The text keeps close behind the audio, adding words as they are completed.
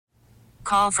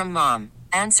call from mom.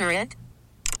 Answer it.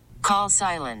 Call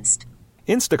silenced.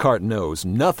 Instacart knows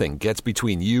nothing gets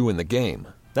between you and the game.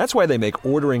 That's why they make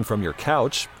ordering from your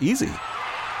couch easy.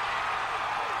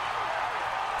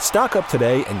 Stock up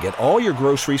today and get all your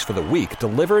groceries for the week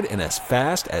delivered in as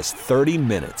fast as 30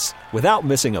 minutes without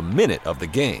missing a minute of the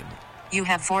game. You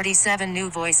have 47 new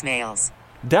voicemails.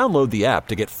 Download the app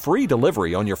to get free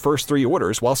delivery on your first 3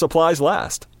 orders while supplies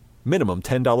last. Minimum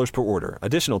 $10 per order.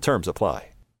 Additional terms apply.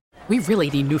 We really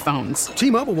need new phones.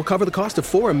 T-Mobile will cover the cost of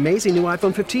 4 amazing new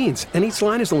iPhone 15s, and each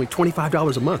line is only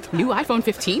 $25 a month. New iPhone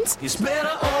 15s? It's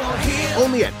better over here.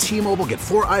 Only at T-Mobile, get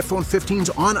 4 iPhone 15s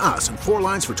on us and 4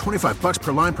 lines for $25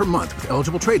 per line per month with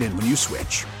eligible trade-in when you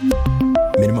switch.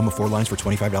 Minimum of 4 lines for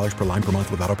 $25 per line per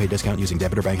month with autopay discount using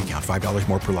debit or bank account. $5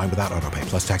 more per line without autopay,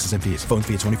 plus taxes and fees. Phone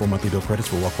fee at 24 monthly bill credits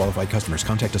for well-qualified customers.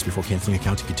 Contact us before canceling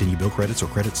account to continue bill credits or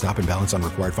credit stop and balance on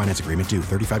required finance agreement due.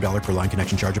 $35 per line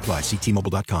connection charge applies. See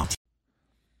T-Mobile.com.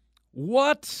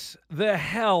 What the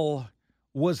hell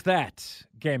was that,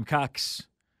 Gamecocks?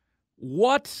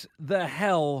 What the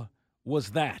hell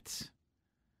was that?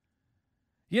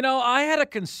 You know, I had a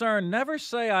concern. Never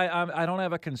say I don't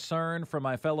have a concern for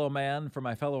my fellow man, for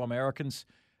my fellow Americans.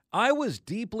 I was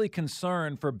deeply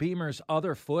concerned for Beamer's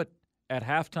other foot at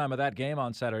halftime of that game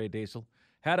on Saturday, Diesel.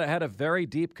 Had a very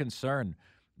deep concern.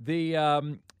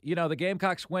 The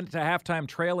Gamecocks went to halftime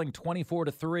trailing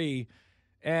 24-3.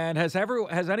 And has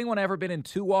anyone ever been in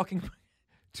two walking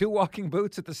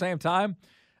boots at the same time?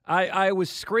 I was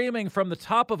screaming from the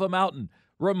top of a mountain,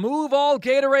 remove all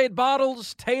Gatorade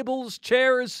bottles, tables,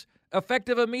 chairs,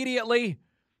 effective immediately.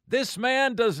 This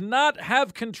man does not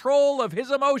have control of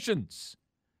his emotions.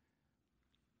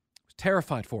 I was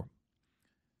terrified for him.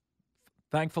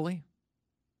 Thankfully,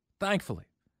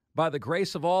 by the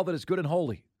grace of all that is good and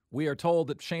holy, we are told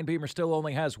that Shane Beamer still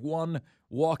only has one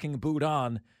walking boot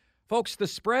on. Folks, the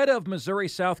spread of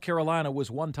Missouri-South Carolina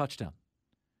was 1 touchdown.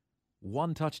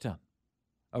 1 touchdown.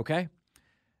 Okay?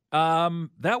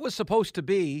 That was supposed to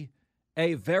be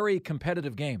a very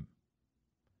competitive game.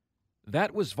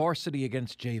 That was varsity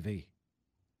against JV.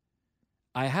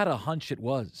 I had a hunch it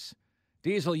was.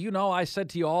 Diesel, you know, I said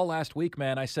to you all last week,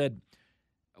 man, I said,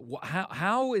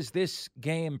 how is this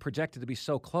game projected to be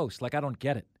so close? Like, I don't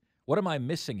get it. What am I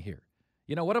missing here?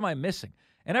 You know, what am I missing?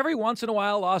 And every once in a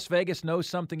while, Las Vegas knows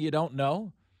something you don't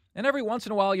know. And every once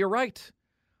in a while, you're right.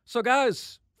 So,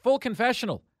 guys, full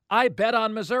confessional. I bet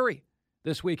on Missouri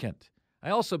this weekend.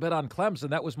 I also bet on Clemson.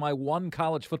 That was my one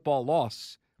college football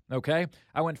loss. Okay?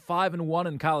 I went 5-1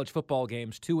 in college football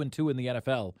games, 2-2 in the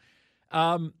NFL.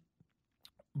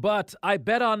 But I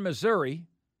bet on Missouri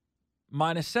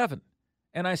 -7.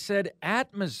 And I said,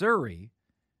 at Missouri,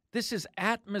 this is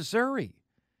at Missouri.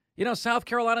 You know, South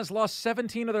Carolina's lost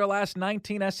 17 of their last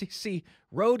 19 SEC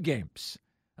road games.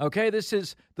 Okay, this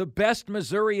is the best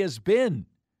Missouri has been.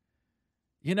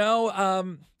 You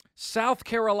know, South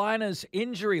Carolina's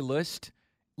injury list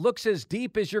looks as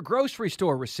deep as your grocery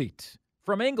store receipt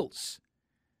from Ingles.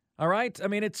 All right? I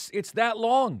mean, it's that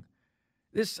long.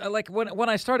 This like when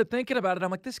I started thinking about it,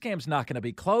 I'm like, this game's not going to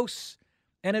be close.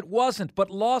 And it wasn't, but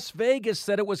Las Vegas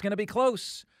said it was going to be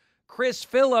close. Chris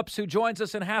Phillips, who joins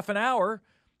us in half an hour,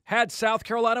 had South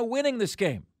Carolina winning this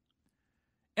game.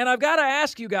 And I've got to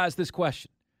ask you guys this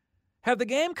question. Have the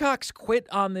Gamecocks quit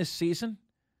on this season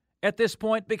at this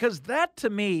point? Because that, to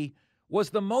me,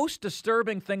 was the most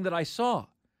disturbing thing that I saw.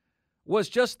 Was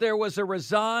just there was a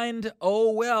resigned,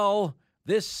 oh, well,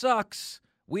 this sucks.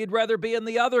 We'd rather be in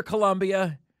the other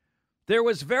Columbia. There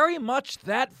was very much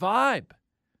that vibe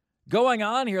going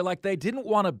on here, like they didn't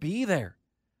want to be there.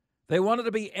 They wanted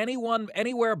to be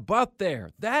anywhere but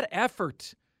there. That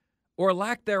effort, or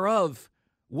lack thereof,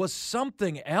 was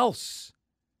something else.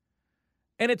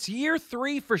 And it's year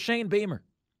 3 for Shane Beamer.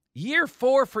 Year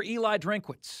 4 for Eli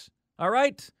Drinkwitz. All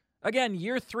right? Again,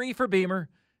 year 3 for Beamer.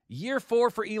 Year 4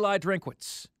 for Eli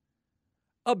Drinkwitz.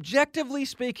 Objectively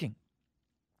speaking,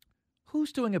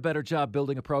 who's doing a better job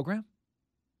building a program?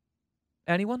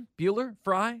 Anyone? Bueller?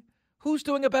 Fry? Who's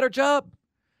doing a better job?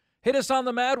 Hit us on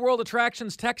the Mad World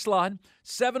Attractions text line,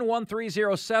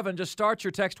 71307. Just start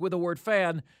your text with the word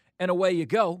fan, and away you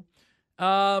go.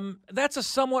 That's a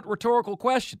somewhat rhetorical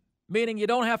question, meaning you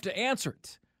don't have to answer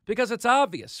it, because it's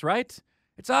obvious, right?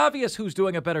 It's obvious who's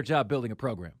doing a better job building a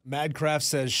program. Madcraft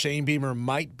says Shane Beamer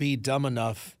might be dumb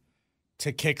enough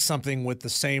to kick something with the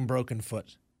same broken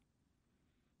foot.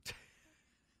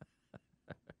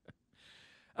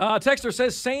 Texter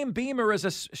says, same Beamer is a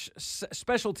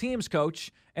special teams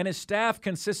coach, and his staff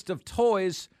consists of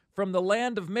toys from the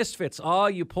land of misfits.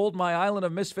 You pulled my Island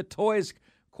of Misfit Toys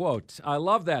quote. I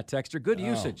love that, Texter. Good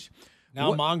usage.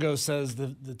 Now Mongo says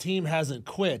the team hasn't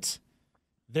quit.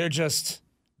 They're just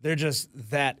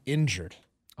that injured.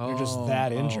 They're just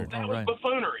that injured. That was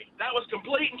buffoonery. That was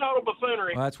complete and total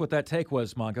buffoonery. Well, that's what that take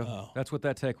was, Mongo. Oh. That's what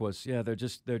that take was. Yeah, they're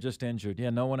just injured. Yeah,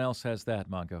 no one else has that,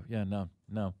 Mongo. Yeah,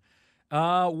 no.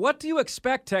 What do you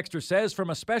expect, Texter says,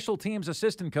 from a special teams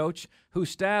assistant coach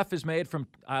whose staff is made from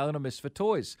Island of Misfit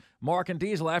Toys? Mark and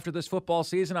Diesel, after this football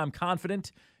season, I'm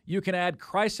confident you can add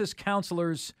crisis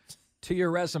counselors to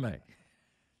your resume.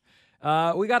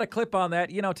 We got a clip on that.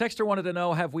 You know, Texter wanted to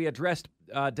know, have we addressed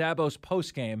Dabo's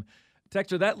postgame?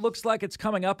 Texter, that looks like it's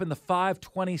coming up in the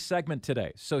 5:20 segment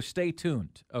today, so stay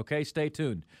tuned, okay? Stay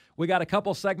tuned. We got a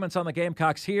couple segments on the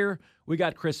Gamecocks here. We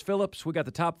got Chris Phillips. We got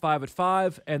the top 5 at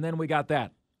 5, and then we got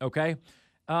that, okay?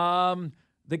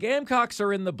 The Gamecocks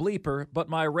are in the bleeper, but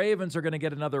my Ravens are going to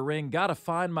get another ring. Got to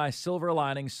find my silver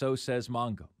lining, so says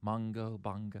Mongo. Mongo,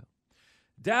 bongo.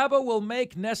 Dabo will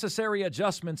make necessary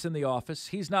adjustments in the office.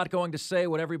 He's not going to say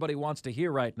what everybody wants to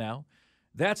hear right now.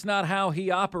 That's not how he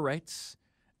operates.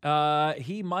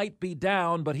 He might be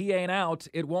down, but he ain't out.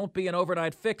 It won't be an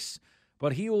overnight fix,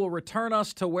 but he will return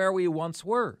us to where we once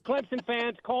were. Clemson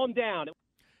fans, calm down.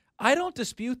 I don't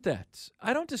dispute that,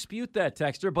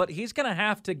 Texter, but he's going to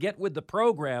have to get with the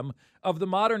program of the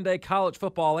modern-day college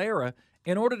football era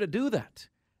in order to do that.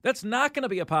 That's not going to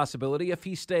be a possibility if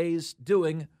he stays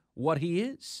doing what he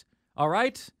is. All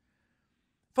right?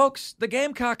 Folks, the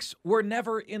Gamecocks were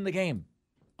never in the game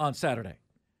on Saturday.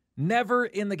 Never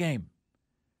in the game.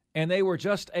 And they were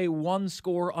just a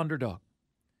one-score underdog.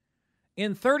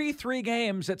 In 33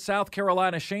 games at South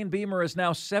Carolina, Shane Beamer is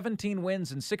now 17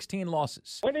 wins and 16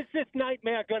 losses. When is this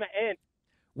nightmare going to end?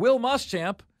 Will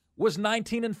Muschamp was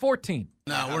 19 and 14.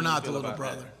 No, we're not the little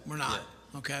brother. We're not,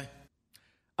 okay?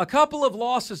 A couple of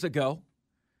losses ago,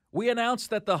 we announced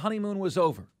that the honeymoon was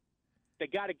over. They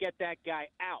got to get that guy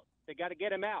out. They got to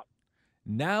get him out.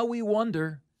 Now we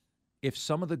wonder if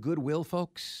some of the goodwill,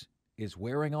 folks, is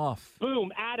wearing off.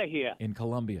 Boom, out of here. In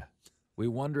Columbia. We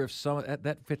wonder if some of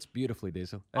that fits beautifully,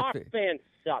 Diesel. Our fans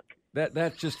suck.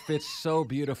 That just fits so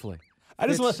beautifully.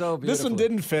 This one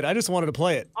didn't fit. I just wanted to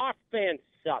play it. Our fans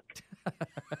suck.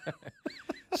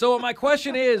 So my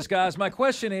question is, guys,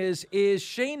 is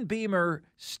Shane Beamer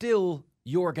still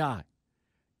your guy?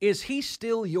 Is he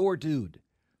still your dude?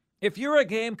 If you're a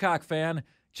Gamecock fan,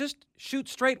 just shoot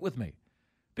straight with me.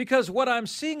 Because what I'm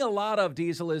seeing a lot of,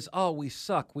 Diesel, is, we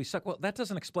suck. Well, that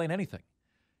doesn't explain anything.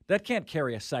 That can't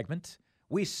carry a segment.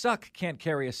 We suck can't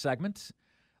carry a segment.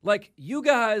 Like, you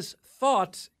guys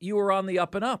thought you were on the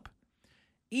up and up.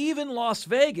 Even Las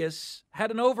Vegas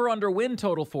had an over-under win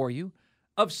total for you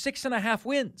of 6.5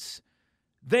 wins.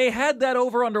 They had that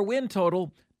over-under win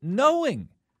total knowing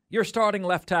your starting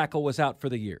left tackle was out for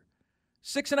the year.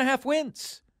 6.5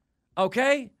 wins.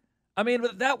 Okay? I mean,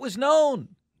 that was known.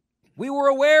 We were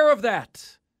aware of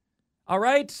that. All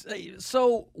right?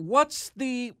 So what's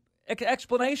the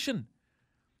explanation?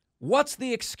 What's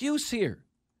the excuse here?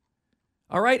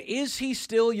 All right? Is he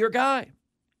still your guy?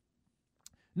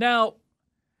 Now,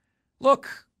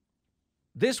 look,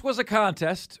 this was a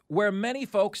contest where many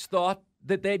folks thought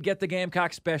that they'd get the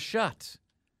Gamecocks' best shot.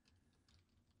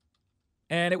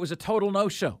 And it was a total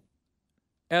no-show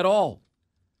at all.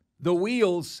 The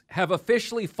wheels have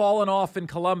officially fallen off in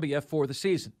Columbia for the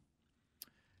season.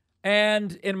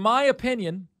 And in my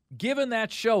opinion, given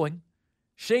that showing,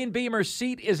 Shane Beamer's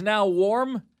seat is now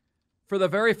warm for the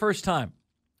very first time.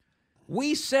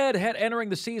 We said entering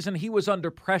the season he was under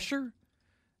pressure.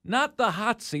 Not the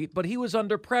hot seat, but he was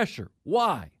under pressure.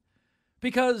 Why?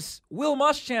 Because Will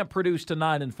Muschamp produced a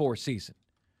 9-4 season.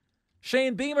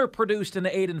 Shane Beamer produced an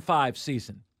 8-5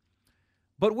 season.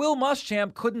 But Will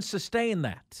Muschamp couldn't sustain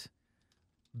that.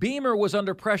 Beamer was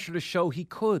under pressure to show he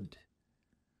could.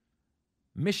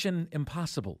 Mission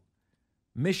impossible.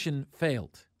 Mission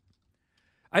failed.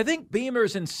 I think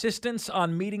Beamer's insistence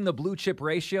on meeting the blue chip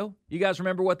ratio, you guys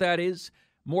remember what that is?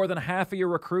 More than half of your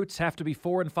recruits have to be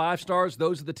 4 and 5 stars.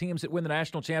 Those are the teams that win the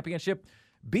national championship.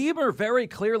 Beamer very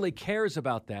clearly cares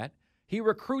about that. He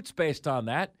recruits based on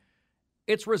that.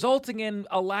 It's resulting in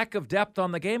a lack of depth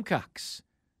on the Gamecocks,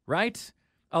 right?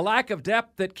 A lack of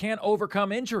depth that can't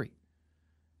overcome injury.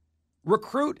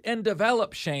 Recruit and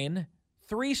develop, Shane,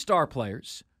 3-star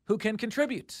players who can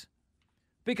contribute.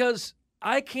 Because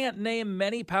I can't name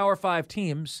many Power 5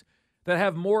 teams that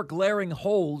have more glaring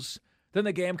holes than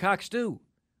the Gamecocks do.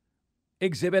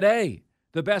 Exhibit A,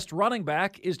 the best running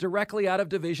back is directly out of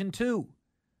Division II.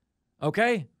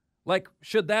 Okay? Like,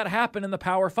 should that happen in the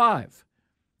Power 5?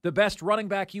 The best running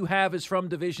back you have is from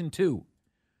Division II.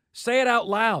 Say it out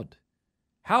loud.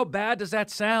 How bad does that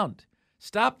sound?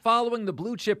 Stop following the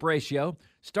blue chip ratio.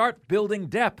 Start building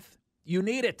depth. You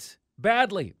need it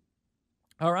badly.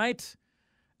 All right?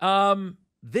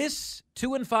 This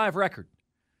 2-5 record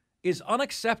is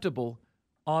unacceptable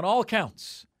on all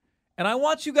counts. And I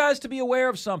want you guys to be aware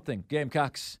of something,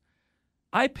 Gamecocks.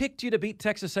 I picked you to beat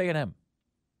Texas A&M.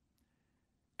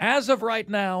 As of right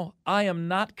now, I am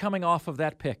not coming off of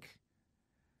that pick.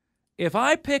 If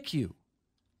I pick you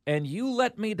and you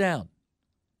let me down,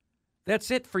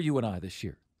 that's it for you and I this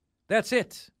year. That's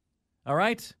it. All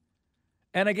right?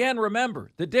 And again,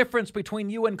 remember, the difference between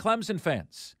you and Clemson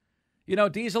fans. You know,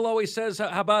 Diesel always says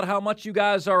about how much you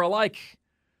guys are alike.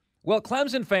 Well,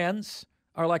 Clemson fans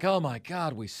are like, oh, my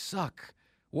God, we suck.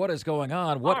 What is going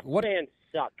on? What fans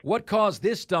suck. What caused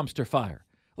this dumpster fire?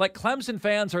 Like, Clemson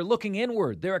fans are looking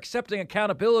inward. They're accepting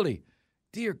accountability.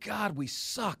 Dear God, we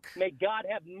suck. May God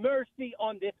have mercy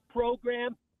on this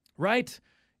program. Right?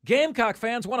 Gamecock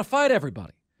fans want to fight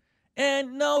everybody.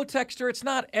 And no, Texter, it's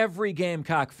not every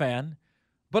Gamecock fan.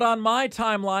 But on my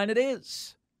timeline, it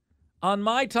is. On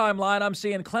my timeline, I'm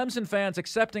seeing Clemson fans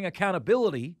accepting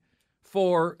accountability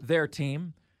for their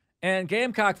team. And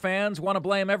Gamecock fans want to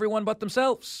blame everyone but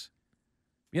themselves.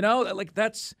 You know, like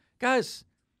that's, guys,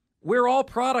 we're all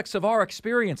products of our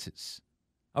experiences.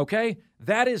 Okay?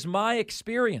 That is my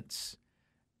experience.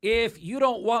 If you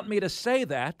don't want me to say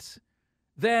that,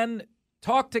 then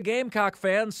talk to Gamecock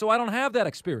fans so I don't have that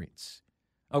experience.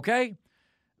 Okay?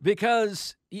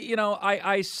 Because, you know,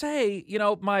 I say, you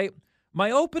know, my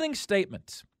opening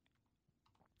statement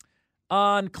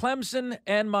on Clemson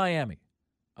and Miami,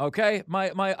 okay?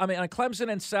 I mean, on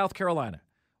Clemson and South Carolina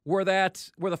were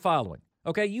the following.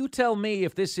 Okay, you tell me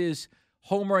if this is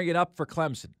homering it up for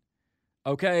Clemson,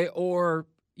 okay, or,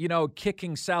 you know,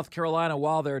 kicking South Carolina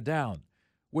while they're down,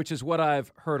 which is what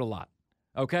I've heard a lot,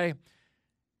 okay?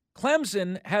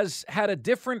 Clemson has had a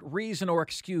different reason or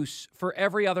excuse for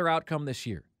every other outcome this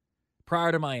year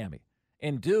prior to Miami.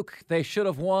 In Duke, they should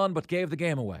have won but gave the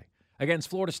game away. Against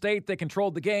Florida State, they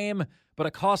controlled the game, but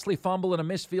a costly fumble and a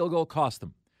missed field goal cost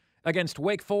them. Against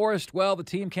Wake Forest, well, the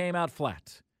team came out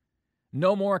flat.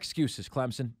 No more excuses,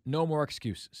 Clemson. No more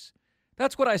excuses.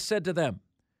 That's what I said to them.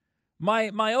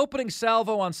 My opening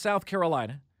salvo on South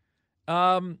Carolina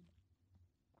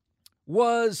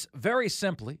was very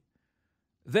simply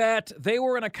that they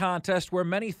were in a contest where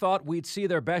many thought we'd see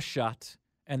their best shot,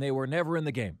 and they were never in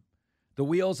the game. The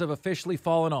wheels have officially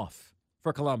fallen off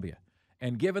for Columbia.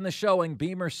 And given the showing,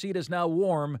 Beamer's seat is now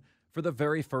warm for the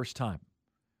very first time.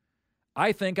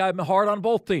 I think I'm hard on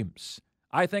both teams.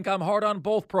 I think I'm hard on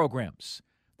both programs.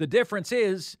 The difference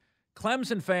is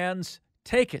Clemson fans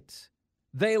take it.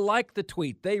 They like the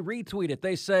tweet. They retweet it.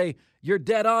 They say, you're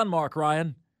dead on, Mark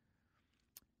Ryan.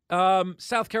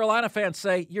 South Carolina fans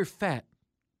say, you're fat.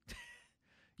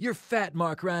 You're fat,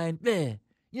 Mark Ryan. Bleh,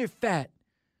 you're fat.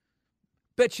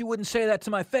 Bet you wouldn't say that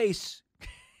to my face.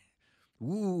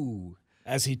 Ooh.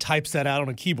 As he types that out on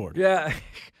a keyboard. Yeah.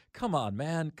 Come on,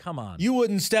 man. Come on. You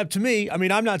wouldn't step to me. I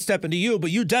mean, I'm not stepping to you,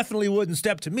 but you definitely wouldn't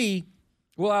step to me.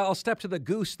 Well, I'll step to the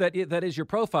goose that is your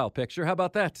profile picture. How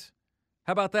about that?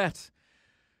 How about that?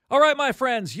 All right, my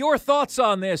friends, your thoughts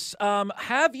on this.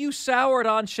 Have you soured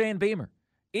on Shane Beamer?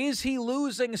 Is he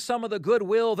losing some of the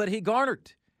goodwill that he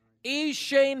garnered? Is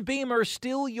Shane Beamer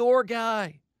still your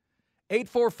guy?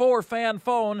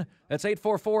 844-FAN-PHONE. That's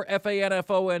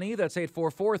 844-FANFONE. That's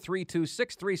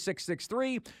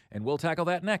 844-326-3663. And we'll tackle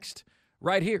that next,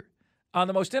 right here on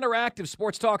the most interactive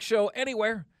sports talk show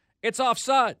anywhere. It's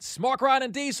Offsides. Mark Ryan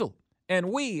and Diesel.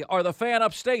 And we are the Fan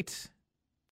Upstate.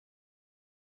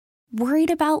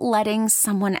 Worried about letting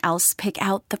someone else pick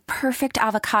out the perfect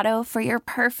avocado for your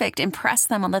perfect impress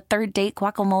them on the third date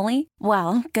guacamole?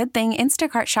 Well, good thing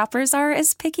Instacart shoppers are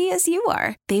as picky as you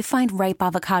are. They find ripe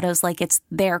avocados like it's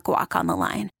their guac on the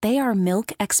line. They are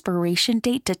milk expiration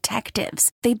date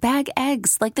detectives. They bag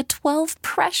eggs like the 12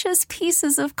 precious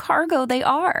pieces of cargo they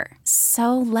are.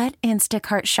 So let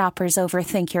Instacart shoppers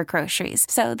overthink your groceries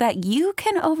so that you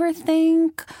can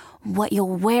overthink what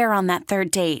you'll wear on that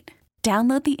third date.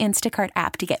 Download the Instacart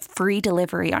app to get free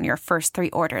delivery on your first 3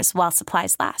 orders while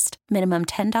supplies last. Minimum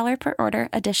 $10 per order.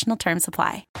 Additional terms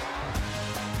apply.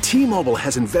 T-Mobile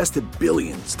has invested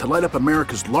billions to light up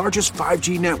America's largest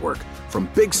 5G network, from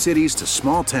big cities to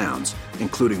small towns,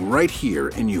 including right here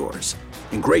in yours.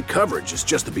 And great coverage is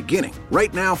just the beginning.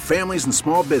 Right now, families and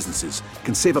small businesses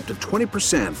can save up to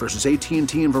 20% versus AT&T and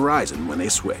Verizon when they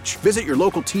switch. Visit your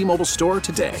local T-Mobile store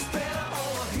today.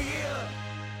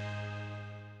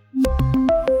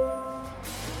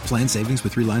 Plan savings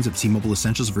with 3 lines of T-Mobile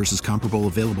Essentials versus comparable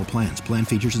available plans. Plan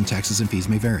features and taxes and fees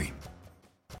may vary.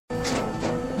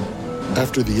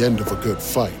 After the end of a good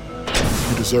fight,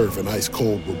 you deserve an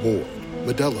ice-cold reward.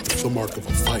 Modelo is the mark of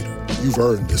a fighter. You've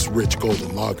earned this rich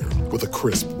golden lager with a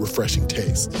crisp, refreshing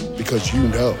taste. Because you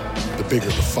know, the bigger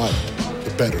the fight, the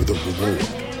the better the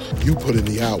reward. You put in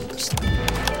the hours,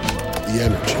 the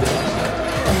energy,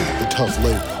 the tough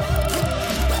labor.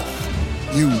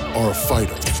 You are a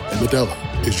fighter, and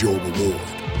Modelo is your reward.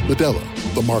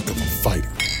 Modelo, the mark of a fighter.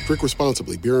 Drink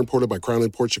responsibly. Beer imported by Crown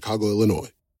Imports, Chicago,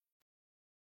 Illinois.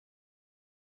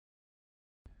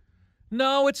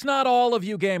 No, it's not all of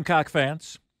you Gamecock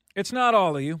fans. It's not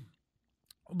all of you.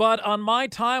 But on my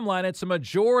timeline, it's a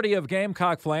majority of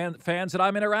Gamecock fans that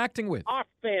I'm interacting with. Our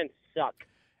fans suck.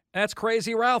 That's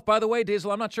Crazy Ralph. By the way,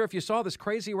 Diesel, I'm not sure if you saw this.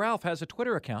 Crazy Ralph has a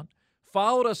Twitter account.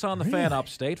 Followed us on the Fan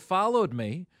Upstate. Followed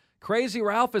me. Crazy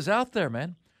Ralph is out there,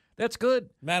 man. That's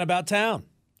good. Man about town.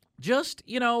 Just,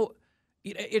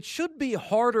 it should be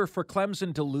harder for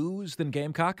Clemson to lose than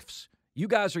Gamecocks. You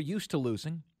guys are used to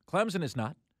losing. Clemson is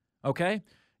not, okay?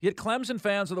 Yet Clemson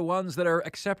fans are the ones that are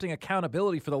accepting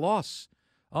accountability for the loss.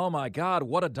 Oh, my God,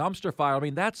 what a dumpster fire. I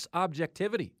mean, that's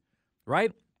objectivity,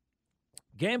 right?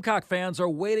 Gamecock fans are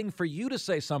waiting for you to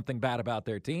say something bad about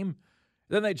their team.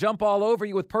 Then they jump all over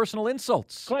you with personal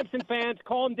insults. Clemson fans,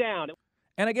 calm down.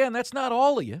 And again, that's not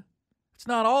all of you. It's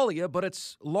not all of you, but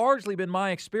it's largely been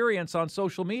my experience on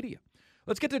social media.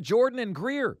 Let's get to Jordan and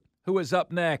Greer, who is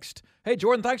up next. Hey,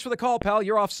 Jordan, thanks for the call, pal.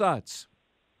 You're Offsides.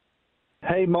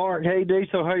 Hey, Mark. Hey,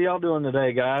 Diesel. How y'all doing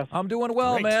today, guys? I'm doing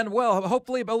well, man. Well,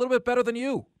 hopefully a little bit better than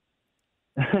you.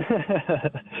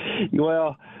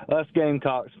 Well, us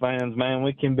Gamecocks fans, man,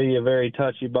 we can be a very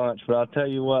touchy bunch. But I'll tell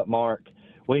you what, Mark,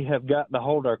 we have got to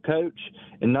hold our coach,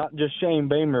 and not just Shane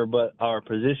Beamer, but our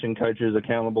position coaches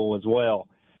accountable as well.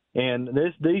 And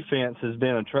this defense has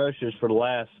been atrocious for the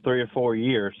last 3 or 4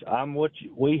 years.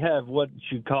 We have what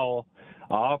you call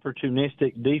an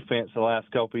opportunistic defense the last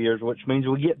couple of years, which means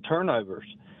we get turnovers.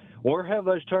 Where have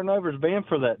those turnovers been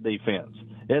for that defense?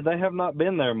 They have not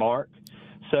been there, Mark.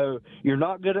 So you're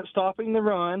not good at stopping the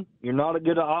run, you're not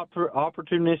good at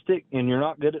opportunistic, and you're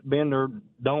not good at bend or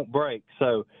don't break.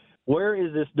 So where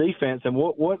is this defense, and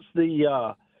what's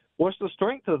the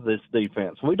strength of this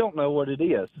defense? We don't know what it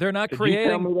is. They're not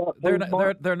creating.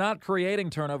 They're not creating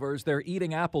turnovers. They're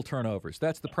eating apple turnovers.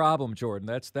 That's the problem, Jordan.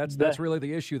 That's really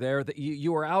the issue there. That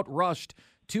you are outrushed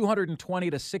 220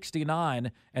 to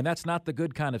 69, and that's not the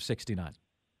good kind of 69.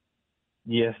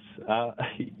 Yes,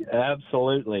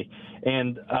 absolutely.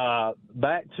 And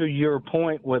back to your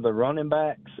point with the running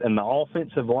backs and the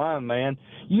offensive line, man,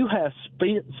 you have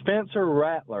Spencer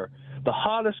Rattler, the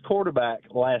hottest quarterback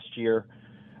last year,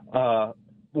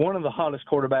 one of the hottest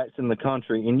quarterbacks in the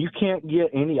country, and you can't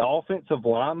get any offensive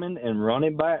linemen and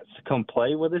running backs to come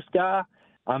play with this guy.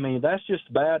 I mean, that's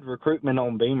just bad recruitment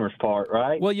on Beamer's part,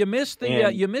 right? Well, you missed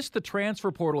the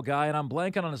transfer portal guy, and I'm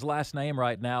blanking on his last name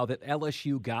right now, that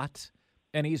LSU got.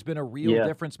 And he's been a real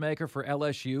difference maker for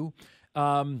LSU.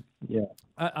 I'm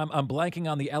blanking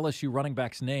on the LSU running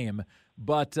back's name,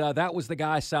 but that was the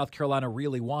guy South Carolina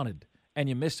really wanted, and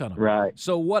you missed on him. Right.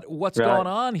 So what's going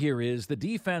on here is the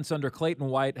defense under Clayton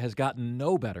White has gotten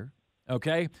no better,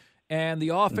 okay? And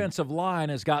the offensive line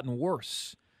has gotten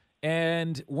worse.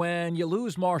 And when you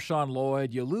lose Marshawn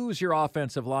Lloyd, you lose your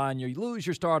offensive line, you lose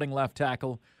your starting left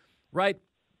tackle, right?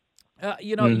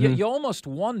 You almost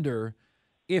wonder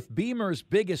if Beamer's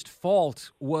biggest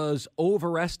fault was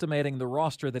overestimating the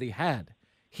roster that he had.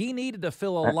 He needed to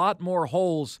fill a lot more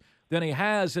holes than he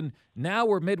has, and now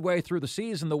we're midway through the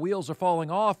season, the wheels are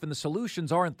falling off, and the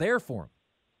solutions aren't there for him,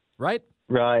 right?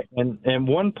 Right, and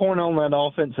one point on that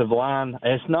offensive line,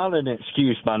 it's not an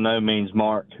excuse by no means,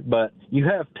 Mark, but you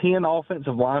have 10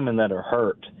 offensive linemen that are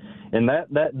hurt, and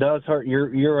that does hurt.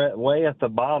 You're way at the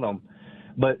bottom.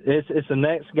 But it's the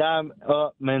next guy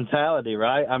up mentality,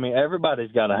 right? I mean,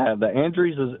 everybody's got to have that.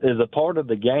 Injuries is a part of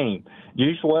the game.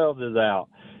 Juice Wells is out.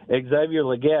 Xavier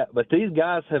Legette. But these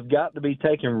guys have got to be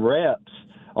taking reps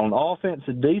on offense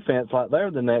and defense like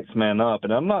they're the next man up.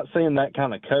 And I'm not seeing that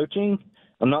kind of coaching.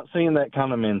 I'm not seeing that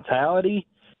kind of mentality.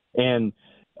 And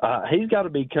he's got to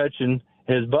be coaching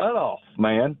his butt off,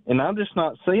 man. And I'm just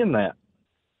not seeing that.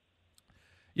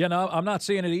 Yeah, no, I'm not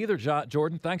seeing it either,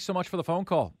 Jordan. Thanks so much for the phone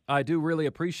call. I do really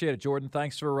appreciate it, Jordan.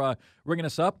 Thanks for ringing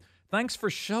us up. Thanks for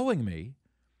showing me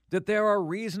that there are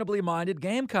reasonably minded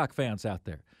Gamecock fans out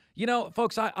there. You know,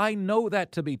 folks, I know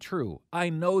that to be true. I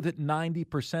know that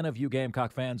 90% of you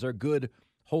Gamecock fans are good,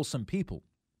 wholesome people.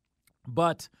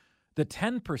 But the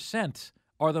 10%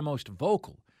 are the most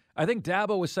vocal. I think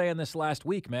Dabo was saying this last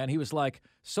week, man. He was like,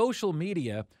 social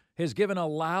media has given a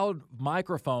loud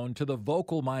microphone to the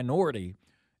vocal minority,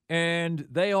 and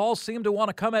they all seem to want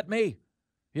to come at me.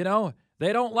 You know,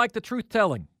 they don't like the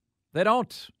truth-telling. They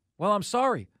don't. Well, I'm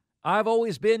sorry. I've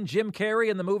always been Jim Carrey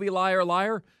in the movie Liar,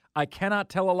 Liar. I cannot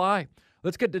tell a lie.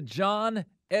 Let's get to John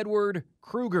Edward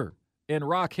Kruger in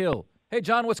Rock Hill. Hey,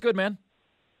 John, what's good, man?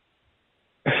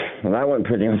 Well, that wasn't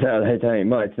pretty on Saturday, tell you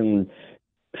much. And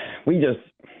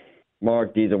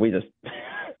Mark Diesel,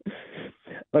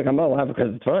 look, I'm not laughing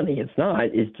because it's funny. It's not.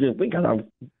 It's just we got our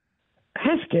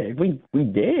ass kicked. We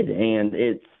did, and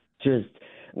it's just.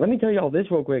 Let me tell you all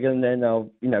this real quick, and then I'll,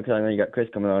 because I know you got Chris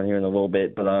coming on here in a little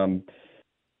bit. But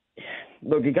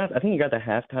look, I think you got the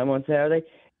halftime on Saturday,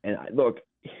 and look,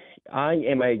 I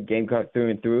am a Gamecock through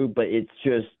and through, but it's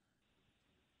just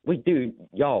we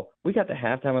got the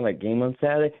halftime on that game on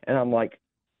Saturday, and I'm like,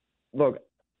 look,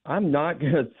 I'm not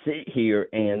gonna sit here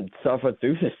and suffer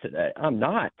through this today. I'm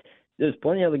not. There's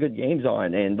plenty of other good games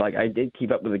on, and like I did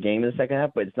keep up with the game in the second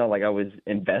half, but it's not like I was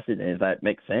invested in it, if that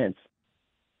makes sense.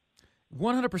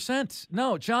 100%.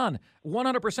 No, John,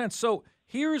 100%. So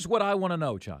here's what I want to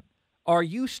know, John. Are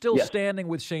you still standing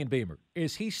with Shane Beamer?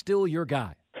 Is he still your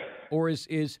guy? Or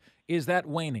is that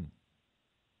waning?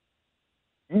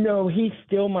 No, he's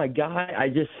still my guy. I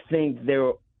just think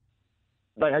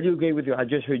I do agree with you. I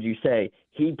just heard you say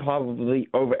he probably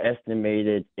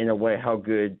overestimated, in a way, how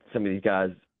good some of these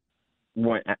guys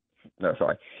weren't.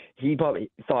 He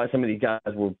probably thought some of these guys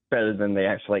were better than they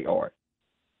actually are.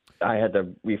 I had to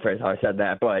rephrase how I said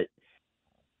that, but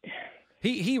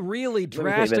he really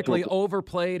drastically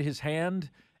overplayed his hand,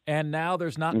 and now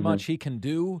there's not much he can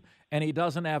do, and he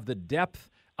doesn't have the depth.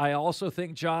 I also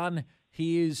think, John,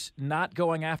 he's not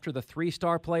going after the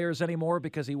 3-star players anymore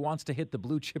because he wants to hit the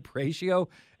blue chip ratio,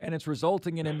 and it's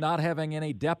resulting in him not having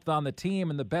any depth on the team,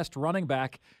 and the best running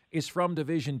back is from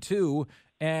Division II,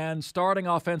 and starting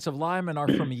offensive linemen are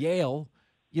from Yale.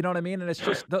 You know what I mean? And it's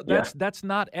just that's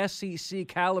not SEC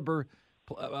caliber.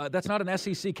 That's not an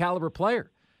SEC caliber player.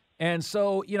 And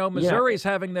so, Missouri's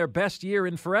having their best year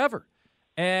in forever.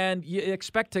 And you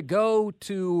expect to go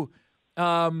to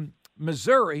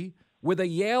Missouri with a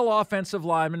Yale offensive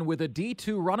lineman with a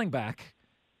D2 running back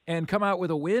and come out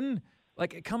with a win?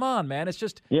 Like, come on, man. It's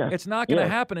just it's not going to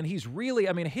happen. And he's really,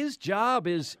 his job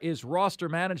is roster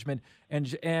management.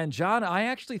 And John, I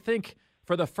actually think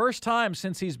for the first time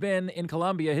since he's been in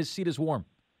Columbia, his seat is warm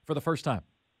for the first time.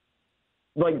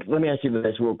 Let me ask you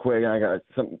this real quick. I got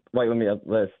some.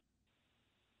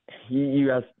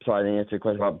 You asked, so I didn't answer your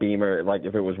question about Beamer,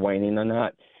 if it was waning or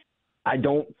not. I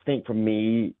don't think, for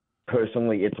me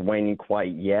personally, it's waning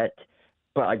quite yet.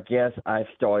 But I guess I've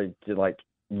started to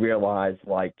realize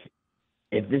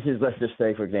if this is, let's just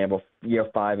say, for example, year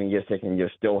 5 and year 6, and you're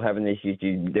still having issues,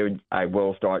 I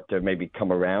will start to maybe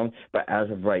come around. But as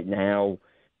of right now,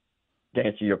 to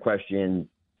answer your question,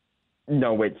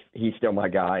 no, he's still my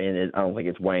guy, and I don't think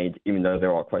it's waned, even though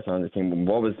there are questions on the team.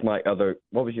 What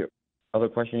was your other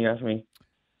question you asked me?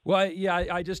 Well,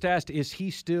 I just asked, is he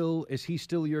still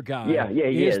your guy? Yeah,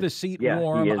 he is. Is the seat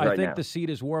warm? He is I think now. The seat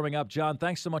is warming up. John,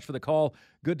 thanks so much for the call.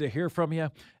 Good to hear from you.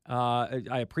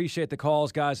 I appreciate the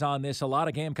calls, guys, on this. A lot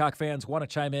of Gamecock fans want to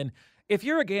chime in. If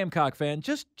you're a Gamecock fan,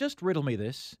 just riddle me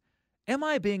this. Am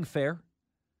I being fair?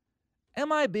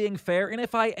 Am I being fair? And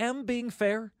if I am being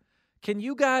fair, can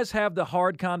you guys have the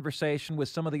hard conversation with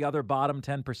some of the other bottom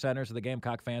 10%ers of the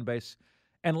Gamecock fan base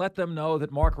and let them know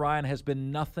that Mark Ryan has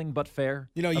been nothing but fair?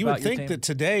 You would think that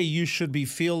today you should be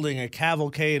fielding a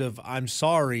cavalcade of "I'm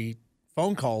sorry"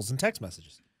 phone calls and text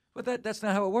messages. But that's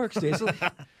not how it works, Diesel.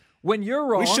 When you're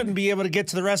wrong, we shouldn't be able to get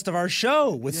to the rest of our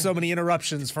show with so many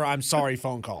interruptions for "I'm sorry"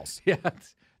 phone calls. Yeah,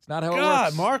 it's not how it works.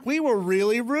 God, Mark, we were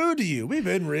really rude to you. We've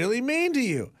been really mean to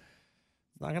you.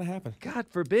 It's not going to happen. God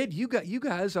forbid you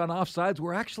guys on Offsides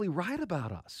were actually right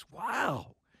about us.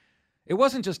 Wow. It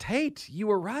wasn't just hate. You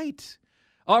were right.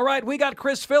 All right, we got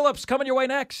Chris Phillips coming your way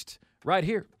next, right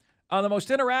here on the most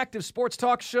interactive sports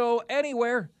talk show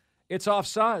anywhere. It's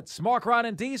Offsides. Mark, Ryan,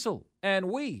 and Diesel, and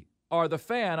we are the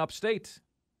Fan Upstate.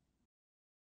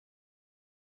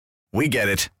 We get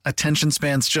it. Attention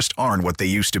spans just aren't what they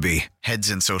used to be. Heads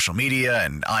in social media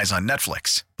and eyes on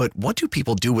Netflix. But what do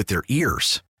people do with their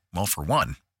ears? Well, for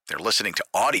one, they're listening to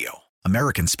audio.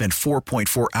 Americans spend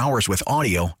 4.4 hours with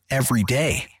audio every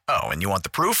day. Oh, and you want the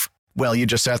proof? Well, you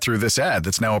just sat through this ad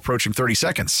that's now approaching 30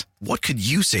 seconds. What could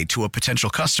you say to a potential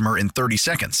customer in 30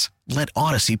 seconds? Let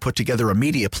Odyssey put together a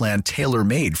media plan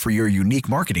tailor-made for your unique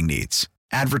marketing needs.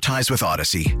 Advertise with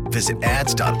Odyssey. Visit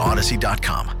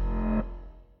ads.odyssey.com.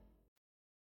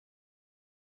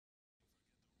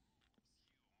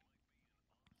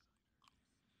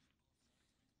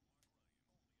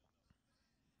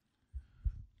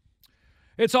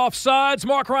 It's Offsides.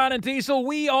 Mark, Ryan, and Diesel.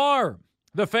 We are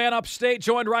the Fan Upstate,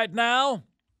 joined right now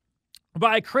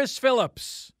by Chris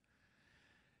Phillips.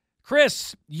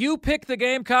 Chris, you picked the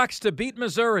Gamecocks to beat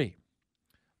Missouri.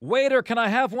 Waiter, can I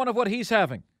have one of what he's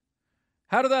having?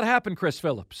 How did that happen, Chris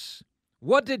Phillips?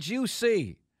 What did you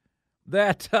see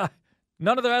that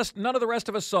none of the rest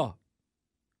of us saw?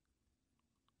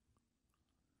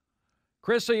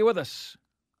 Chris, are you with us?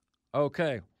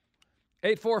 Okay.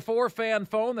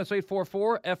 844-FAN-PHONE. That's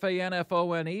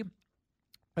 844-FANFONE.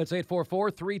 That's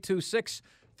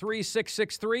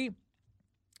 844-326-3663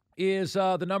 is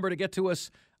the number to get to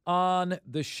us on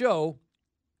the show.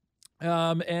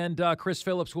 And Chris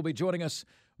Phillips will be joining us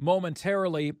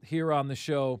momentarily here on the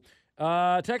show.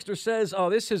 Texter says,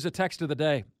 this is a text of the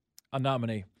day, a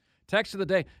nominee. Text of the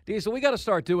day. Diesel, we got to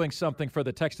start doing something for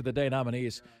the text of the day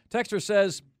nominees. Texter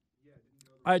says,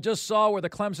 I just saw where the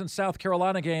Clemson-South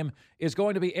Carolina game is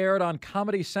going to be aired on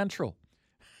Comedy Central.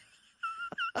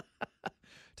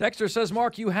 Texter says,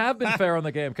 Mark, you have been fair on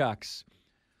the Gamecocks.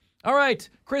 All right,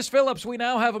 Chris Phillips, we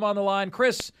now have him on the line.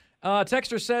 Chris,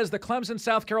 Texter says the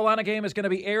Clemson-South Carolina game is going to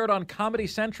be aired on Comedy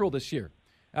Central this year.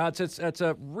 It's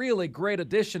a really great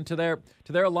addition to their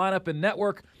lineup and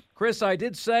network. Chris, I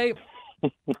did say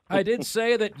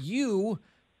that you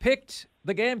picked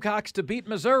the Gamecocks to beat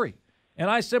Missouri. And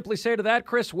I simply say to that,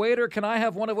 Chris Wader, can I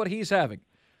have one of what he's having?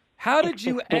 How did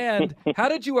you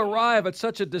arrive at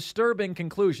such a disturbing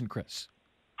conclusion, Chris?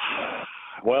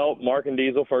 Well, Mark and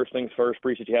Diesel, first things first,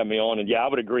 appreciate you having me on. And, yeah, I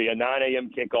would agree. A 9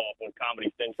 a.m. kickoff on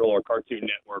Comedy Central or Cartoon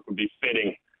Network would be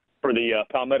fitting for the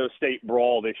Palmetto State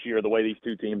brawl this year, the way these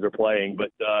two teams are playing. But,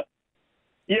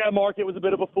 yeah, Mark, it was a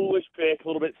bit of a foolish pick, a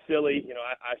little bit silly. You know,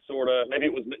 I sort of – maybe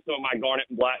it was some of my Garnet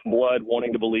and Black blood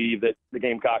wanting to believe that the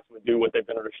Gamecocks would do what they've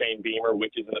done under Shane Beamer,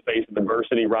 which is in the face of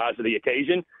adversity, rise to the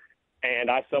occasion.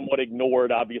 And I somewhat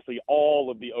ignored, obviously,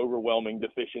 all of the overwhelming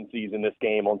deficiencies in this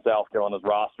game on South Carolina's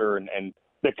roster and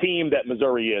the team that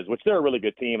Missouri is, which they're a really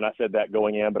good team, and I said that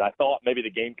going in. But I thought maybe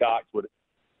the Gamecocks would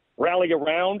rally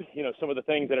around, you know, some of the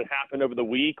things that had happened over the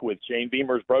week with Shane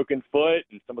Beamer's broken foot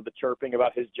and some of the chirping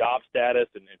about his job status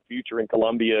and future in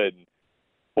Columbia. And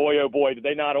boy, oh boy, did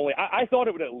they not only – I thought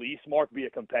it would at least, Mark, be a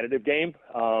competitive game.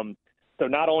 So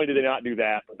not only did they not do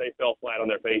that, but they fell flat on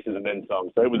their faces and then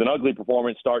some. So it was an ugly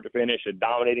performance start to finish, a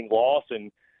dominating loss.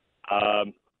 And I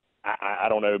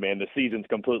don't know, man, the season's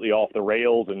completely off the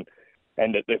rails. And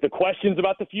the questions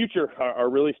about the future are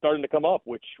really starting to come up,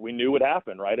 which we knew would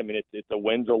happen, right? I mean, it's a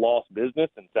wins or loss business,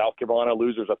 and South Carolina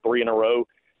losers are 3 in a row.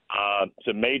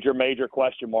 Some major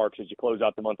question marks as you close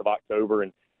out the month of October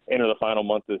and enter the final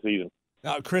month of the season.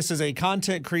 Now, Chris, as a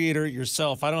content creator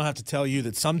yourself, I don't have to tell you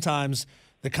that sometimes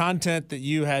the content that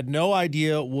you had no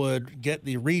idea would get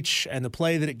the reach and the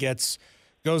play that it gets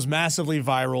goes massively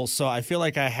viral. So I feel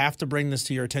like I have to bring this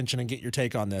to your attention and get your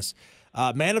take on this.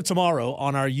 Man of Tomorrow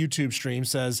on our YouTube stream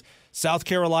says South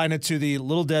Carolina to the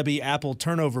Little Debbie Apple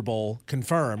Turnover Bowl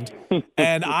confirmed.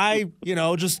 And I,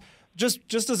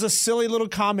 just as a silly little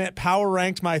comment, power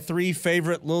ranked my 3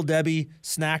 favorite Little Debbie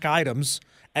snack items.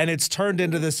 And it's turned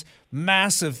into this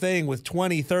massive thing with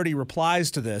 20, 30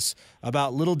 replies to this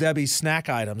about Little Debbie snack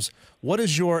items. What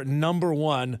is your number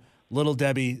 1 Little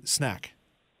Debbie snack?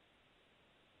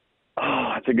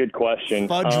 Oh, that's a good question.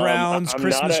 Fudge rounds,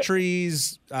 Christmas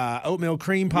trees, oatmeal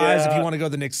cream pies, if you want to go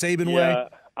the Nick Saban way.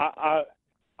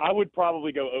 I would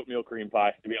probably go oatmeal cream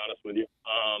pie, to be honest with you.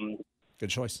 Good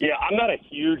choice. Yeah, I'm not a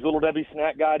huge Little Debbie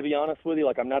snack guy, to be honest with you.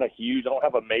 I don't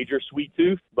have a major sweet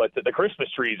tooth, but the Christmas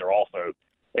trees are also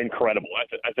incredible.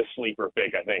 That's a sleeper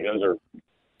pick, I think. Those are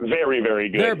very, very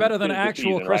good. They're better than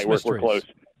actual season, Christmas trees. We're close.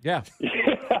 Yeah.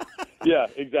 Yeah,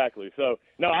 exactly. So,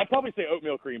 no, I'd probably say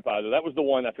oatmeal cream pie, though. That was the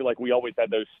one I feel like we always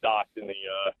had those stocked in the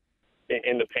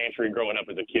pantry growing up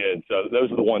as a kid. So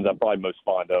those are the ones I'm probably most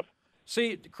fond of.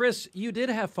 See, Chris, you did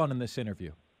have fun in this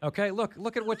interview. Okay,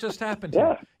 look at what just happened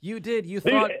here. You did. You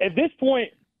thought – at this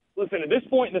point in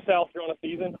the South Carolina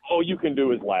season, all you can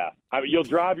do is laugh. I mean, you'll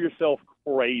drive yourself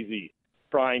crazy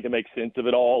trying to make sense of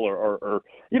it all or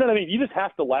you know what I mean? You just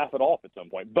have to laugh it off at some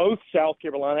point, both South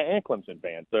Carolina and Clemson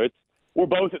fans. So we're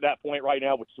both at that point right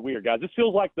now, which is weird, guys. This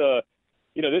feels like the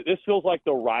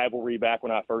rivalry back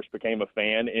when I first became a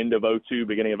fan, end of 2002,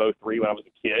 beginning of 2003 when I was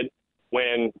a kid,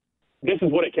 when this is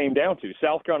what it came down to.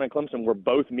 South Carolina and Clemson were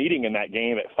both meeting in that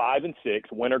game at 5 and 6.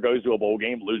 Winner goes to a bowl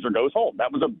game, loser goes home.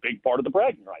 That was a big part of the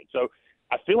bragging right. So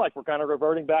I feel like we're kind of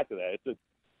reverting back to that. It's a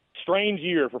strange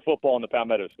year for football in the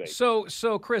Palmetto State. So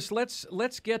Chris,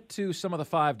 let's get to some of the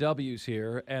 5 W's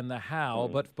here and the how.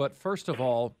 But first of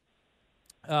all,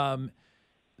 a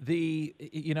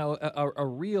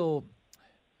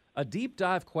deep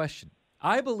dive question.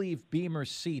 I believe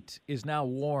Beamer's seat is now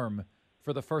warm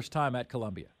for the first time at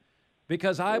Columbia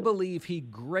because I believe he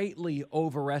greatly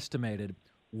overestimated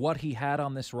what he had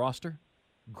on this roster.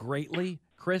 Greatly,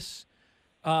 Chris.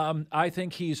 I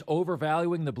think he's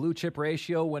overvaluing the blue chip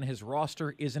ratio when his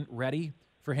roster isn't ready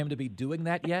for him to be doing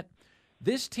that yet.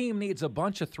 This team needs a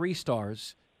bunch of 3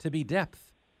 stars to be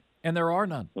depth, and there are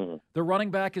none. The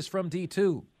running back is from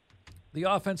D2. The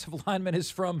offensive lineman is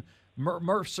from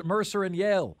Mercer and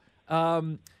Yale.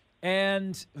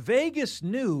 And Vegas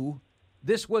knew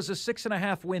this was a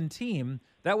 6.5 win team.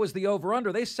 That was the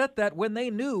over-under. They set that when they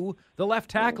knew the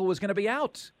left tackle was going to be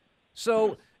out.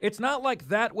 So it's not like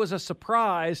that was a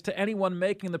surprise to anyone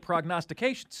making the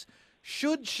prognostications.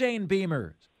 Should Shane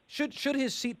Beamer, should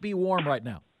his seat be warm right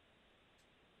now?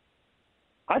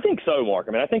 I think so, Mark.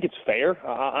 I mean, I think it's fair.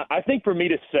 I think for me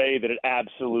to say that it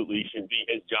absolutely should be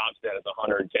his job status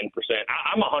 110%,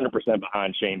 I'm 100%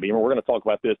 behind Shane Beamer. We're going to talk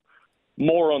about this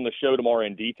more on the show tomorrow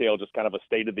in detail, just kind of a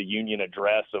State of the Union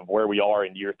address of where we are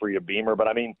in year 3 of Beamer. But,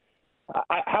 I mean,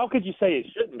 how could you say it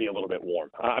shouldn't be a little bit warm?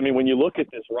 I mean, when you look at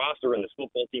this roster and this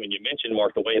football team, and you mentioned,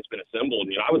 Mark, the way it's been assembled,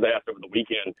 I was asked over the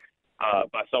weekend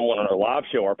by someone on our live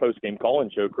show, our post-game call-in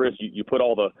show, Chris, you put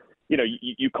all the –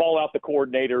 you call out the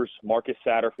coordinators, Marcus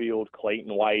Satterfield,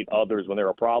 Clayton White, others when they're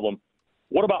a problem.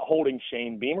 What about holding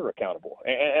Shane Beamer accountable?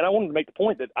 And I wanted to make the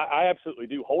point that I absolutely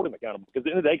do hold him accountable because at the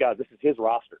end of the day, guys, this is his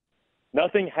roster.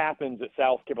 Nothing happens at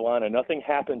South Carolina. Nothing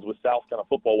happens with South Carolina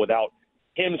football without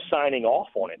him signing off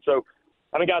on it. So,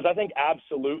 I mean, guys, I think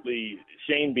absolutely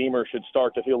Shane Beamer should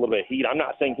start to feel a little bit of heat. I'm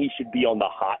not saying he should be on the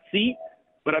hot seat,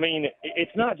 but, I mean,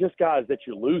 it's not just, guys, that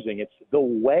you're losing. It's the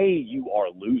way you are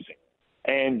losing.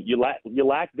 And you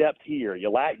lack depth here. You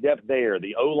lack depth there.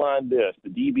 The O-line this, the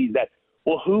DBs that.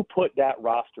 Well, who put that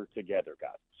roster together,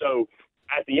 guys? So,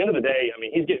 at the end of the day, I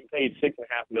mean, he's getting paid $6.5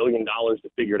 million to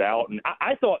figure it out. And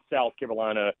I thought South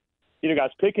Carolina, guys,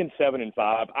 picking 7-5,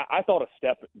 I thought a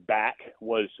step back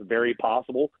was very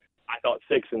possible. I thought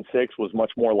 6-6 was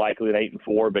much more likely than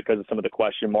 8-4 because of some of the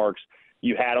question marks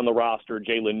you had on the roster.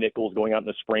 Jalen Nichols going out in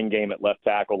the spring game at left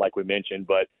tackle, like we mentioned,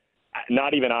 but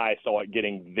not even I saw it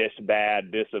getting this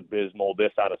bad, this abysmal,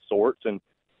 this out of sorts. And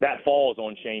that falls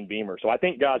on Shane Beamer. So I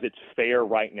think, guys, it's fair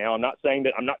right now. I'm not saying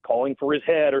that I'm not calling for his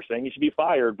head or saying he should be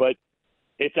fired, but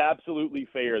it's absolutely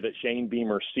fair that Shane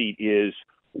Beamer's seat is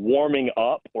warming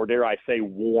up, or dare I say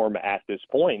warm at this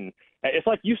point. And it's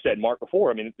like you said, Mark,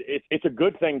 before. I mean, it's a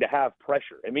good thing to have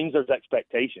pressure. It means there's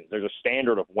expectations. There's a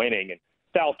standard of winning, and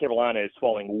South Carolina is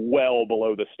falling well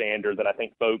below the standard that I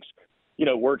think folks,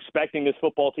 we're expecting this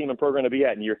football team and program to be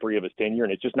at in year 3 of his tenure,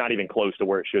 and it's just not even close to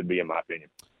where it should be, in my opinion.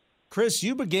 Chris,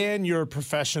 you began your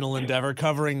professional endeavor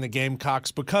covering the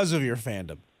Gamecocks because of your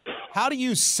fandom. How do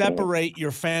you separate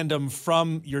your fandom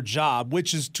from your job,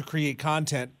 which is to create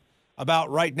content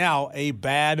about, right now, a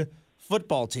bad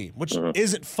football team, which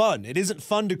isn't fun? It isn't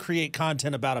fun to create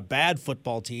content about a bad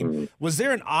football team. Was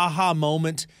there an aha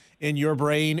moment in your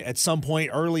brain at some point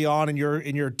early on in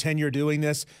your tenure doing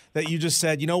this that you just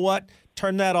said, you know what,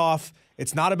 turn that off?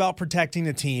 It's not about protecting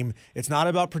the team. It's not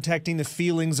about protecting the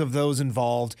feelings of those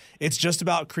involved. It's just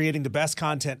about creating the best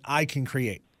content I can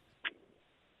create.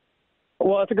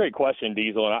 Well, that's a great question,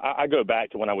 Diesel. And I go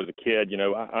back to when I was a kid.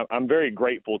 I'm very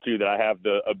grateful, too, that I have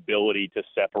the ability to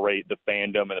separate the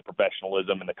fandom and the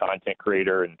professionalism and the content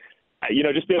creator and,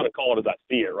 just be able to call it as I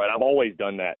see it, right? I've always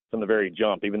done that from the very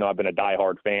jump, even though I've been a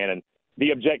diehard fan. And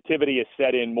the objectivity is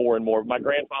set in more and more. My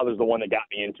grandfather's the one that got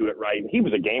me into it, right? He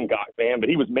was a Gamecock fan, but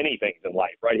he was many things in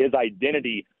life, right? His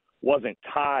identity wasn't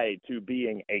tied to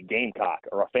being a Gamecock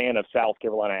or a fan of South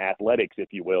Carolina athletics, if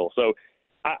you will. So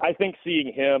I think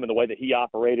seeing him and the way that he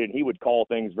operated, and he would call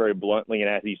things very bluntly, and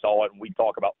as he saw it, and we'd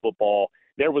talk about football,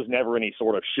 there was never any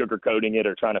sort of sugarcoating it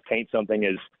or trying to paint something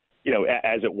as,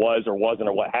 as it was or wasn't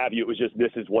or what have you. It was just,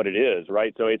 this is what it is,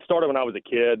 right? So it started when I was a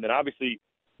kid, and then obviously,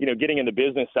 getting in the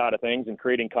business side of things and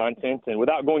creating content. And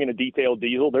without going into detail,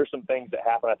 Diesel, there's some things that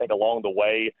happen, I think, along the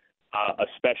way,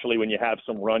 especially when you have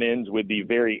some run-ins with the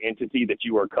very entity that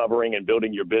you are covering and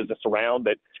building your business around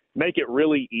that make it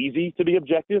really easy to be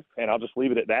objective. And I'll just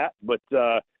leave it at that. But,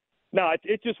 no,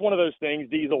 it's just one of those things,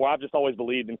 Diesel, where I've just always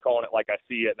believed in calling it like I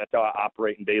see it, and that's how I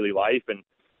operate in daily life. And,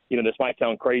 this might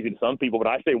sound crazy to some people, but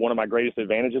I say one of my greatest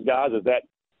advantages, guys, is that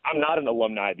I'm not an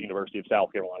alumni at the University of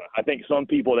South Carolina. I think some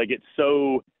people, they get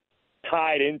so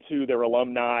tied into their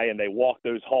alumni and they walk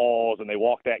those halls and they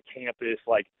walk that campus,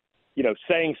 like,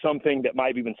 saying something that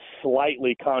might be even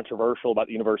slightly controversial about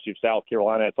the University of South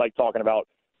Carolina. It's like talking about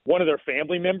one of their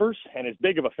family members. And as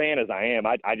big of a fan as I am,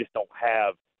 I just don't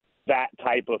have that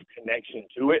type of connection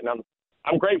to it. And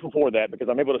I'm grateful for that because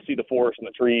I'm able to see the forest and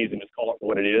the trees and just call it for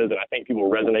what it is. And I think people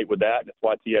resonate with that. That's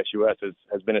why TSUS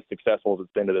has been as successful as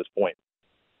it's been to this point.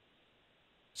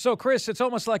 So, Chris, it's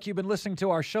almost like you've been listening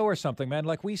to our show or something, man.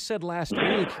 Like we said last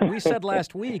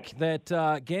week,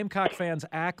 that Gamecock fans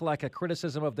act like a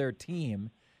criticism of their team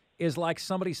is like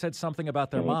somebody said something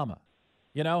about their mama,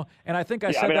 And I think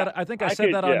I said that. I think I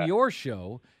said that on your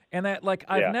show, and that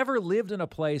I've never lived in a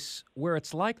place where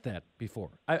it's like that before.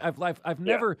 I've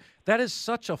never. That is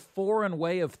such a foreign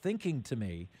way of thinking to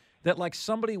me. that like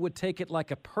somebody would take it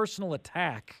like a personal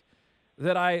attack.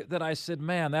 That I said,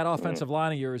 man, that offensive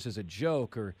line of yours is a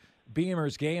joke, or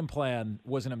Beamer's game plan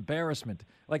was an embarrassment.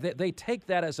 Like they take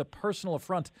that as a personal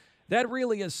affront. That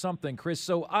really is something, Chris.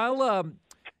 So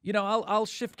I'll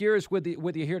shift gears with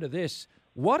you here to this.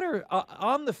 What are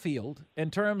on the field in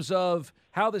terms of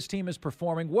how this team is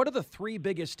performing? What are the three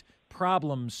biggest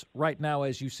problems right now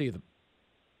as you see them?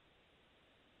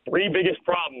 Three biggest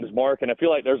problems, Mark, and I feel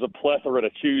like there's a plethora to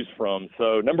choose from.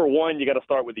 So, number one, you got to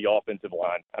start with the offensive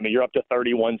line. I mean, you're up to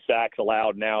 31 sacks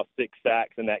allowed now, 6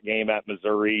 sacks in that game at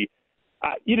Missouri.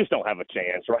 You just don't have a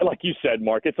chance, right? Like you said,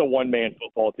 Mark, it's a one-man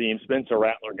football team. Spencer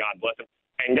Rattler, God bless him.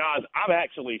 And, guys, I'm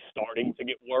actually starting to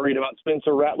get worried about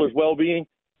Spencer Rattler's well-being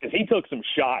because he took some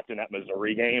shots in that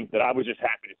Missouri game that I was just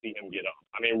happy to see him get up.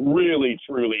 I mean, really,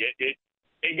 truly,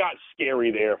 it got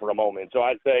scary there for a moment. So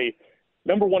I'd say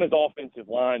number one is offensive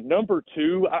line. Number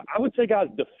two, I would say, guys,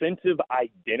 defensive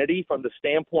identity from the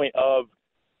standpoint of,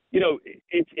 if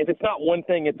it's not one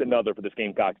thing, it's another for this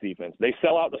Gamecocks defense. They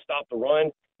sell out to stop the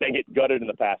run. They get gutted in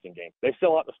the passing game. They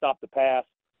sell out to stop the pass.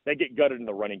 They get gutted in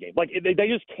the running game. Like, they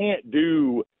just can't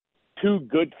do two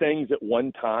good things at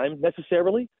one time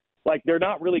necessarily. Like, they're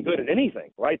not really good at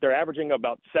anything, right? They're averaging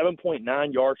about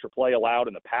 7.9 yards per play allowed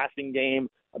in the passing game,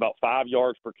 about 5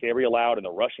 yards per carry allowed in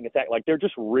the rushing attack. Like, they're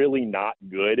just really not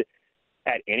good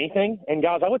at anything. And,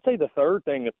 guys, I would say the third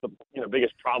thing that's the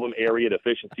biggest problem area,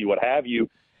 deficiency, what have you,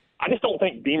 I just don't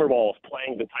think Beamer ball is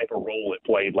playing the type of role it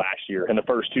played last year in the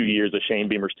first 2 years of Shane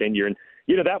Beamer's tenure. And,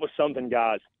 that was something,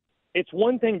 guys. It's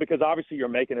one thing because obviously you're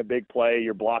making a big play,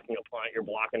 you're blocking a punt, you're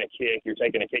blocking a kick, you're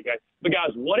taking a kick. But,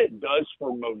 guys, what it does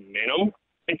for momentum,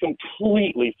 it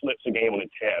completely flips the game on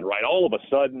its head, right? All of a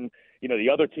sudden, the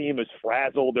other team is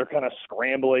frazzled. They're kind of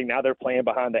scrambling. Now they're playing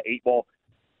behind the 8 ball.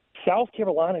 South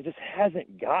Carolina just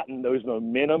hasn't gotten those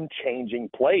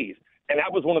momentum-changing plays. And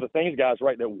that was one of the things, guys,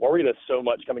 right, that worried us so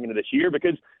much coming into this year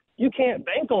because you can't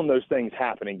bank on those things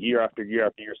happening year after year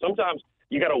after year. Sometimes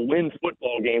you got to win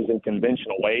football games in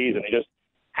conventional ways, and they just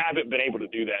haven't been able to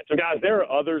do that. So, guys, there are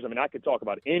others. I mean, I could talk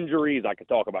about injuries. I could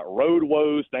talk about road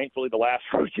woes. Thankfully, the last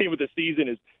road game of the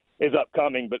season is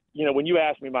upcoming. But, when you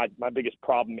ask me my biggest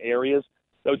problem areas,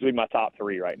 those would be my top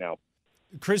three right now.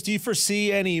 Chris, do you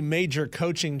foresee any major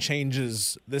coaching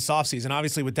changes this offseason?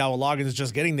 Obviously, with Dowell Loggins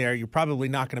just getting there, you're probably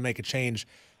not going to make a change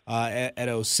at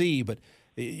OC. But,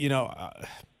 you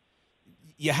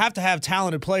have to have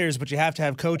talented players, but you have to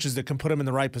have coaches that can put them in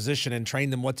the right position and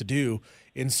train them what to do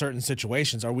in certain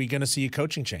situations. Are we going to see a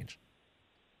coaching change?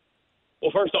 Well,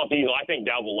 first off, I think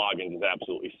Dowell Loggins is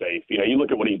absolutely safe. You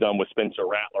look at what he's done with Spencer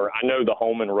Rattler. I know the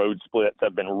home and road splits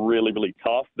have been really, really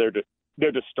tough.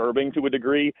 They're disturbing to a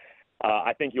degree.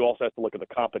 I think you also have to look at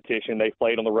the competition they've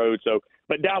played on the road.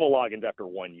 But Dowell Loggins, after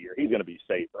 1 year, he's going to be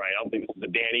safe, right? I don't think this is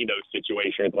a Danny Dose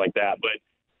situation or anything like that. But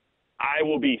I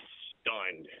will be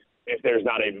stunned if there's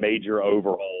not a major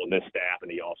overhaul in this staff in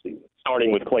the offseason,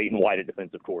 starting with Clayton White at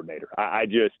defensive coordinator. I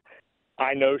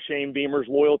know Shane Beamer's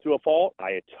loyal to a fault.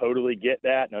 I totally get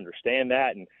that and understand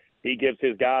that, and he gives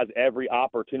his guys every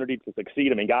opportunity to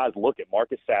succeed. I mean, guys, look at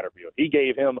Marcus Satterfield. He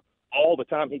gave him all the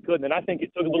time he could, and I think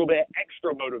it took a little bit of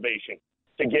extra motivation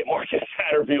to get Marcus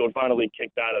Satterfield finally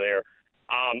kicked out of there.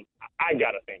 I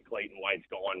got to think Clayton White's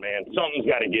gone, man. Something's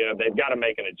got to give. They've got to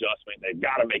make an adjustment. They've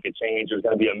got to make a change. There's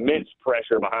going to be immense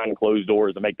pressure behind closed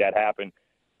doors to make that happen.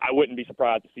 I wouldn't be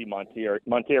surprised to see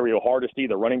Montario Hardesty,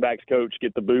 the running backs coach,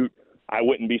 get the boot. I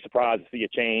wouldn't be surprised to see a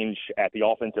change at the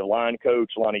offensive line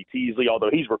coach, Lonnie Teasley, although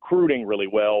he's recruiting really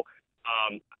well.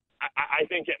 I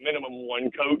think at minimum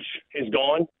one coach is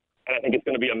gone, and I think it's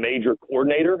going to be a major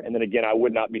coordinator. And then, again, I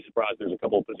would not be surprised there's a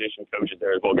couple of position coaches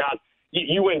there as well. Guys,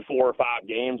 you win 4 or 5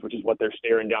 games, which is what they're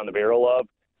staring down the barrel of.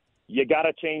 You got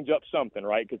to change up something,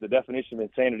 right? Because the definition of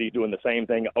insanity is doing the same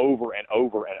thing over and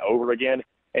over and over again.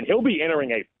 And he'll be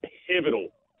entering a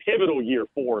pivotal year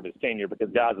 4 of his tenure because,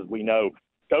 guys, as we know,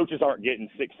 coaches aren't getting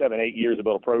 6, 7, 8 years to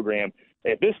build a program.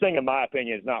 If this thing, in my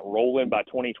opinion, is not rolling by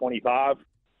 2025,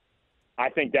 I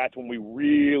think that's when we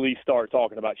really start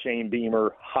talking about Shane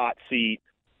Beamer, hot seat.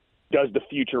 Does the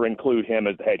future include him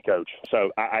as the head coach?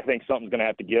 So I think something's going to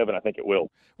have to give, and I think it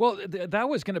will. Well, that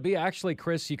was going to be actually,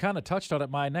 Chris, you kind of touched on it.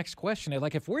 My next question is,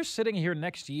 like, if we're sitting here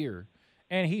next year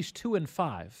and he's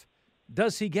 2-5,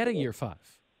 does he get a year 5?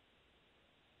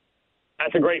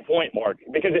 That's a great point, Mark,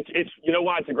 because it's you know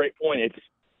why it's a great point?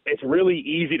 It's really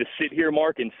easy to sit here,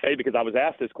 Mark, and say, because I was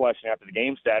asked this question after the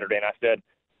game Saturday, and I said,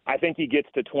 I think he gets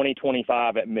to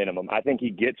 2025 at minimum. I think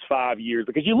he gets 5 years.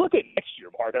 Because you look at next year,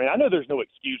 Mark. I mean, I know there's no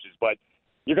excuses, but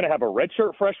you're going to have a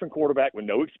redshirt freshman quarterback with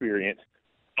no experience.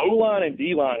 O-line and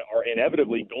D-line are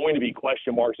inevitably going to be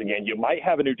question marks again. You might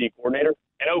have a new D coordinator.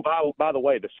 And, by the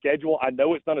way, the schedule, I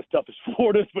know it's not as tough as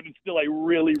Florida's, but it's still a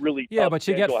really, really tough but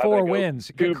you get schedule. 4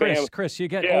 wins. Chris, you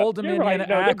get Old Dominion,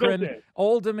 Akron,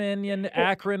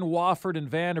 Wofford, and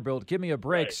Vanderbilt. Give me a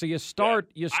break. Right. So you start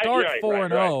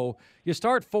 4-0. You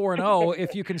start 4-0.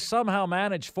 If you can somehow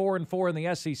manage 4-4 in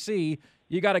the SEC,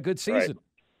 you got a good season,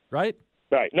 right?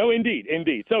 Right. No, indeed.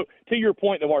 So to your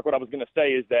point, though, Mark, what I was going to say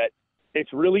is that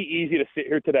it's really easy to sit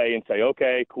here today and say,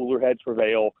 okay, cooler heads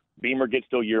prevail. Beamer gets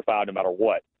to year 5 no matter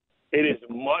what. It is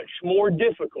much more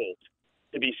difficult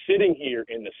to be sitting here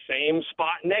in the same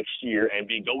spot next year and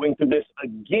be going through this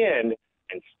again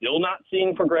and still not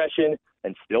seeing progression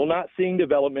and still not seeing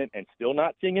development and still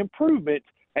not seeing improvement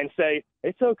and say,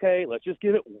 it's okay, let's just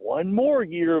give it one more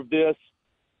year of this.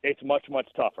 It's much, much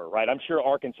tougher, right? I'm sure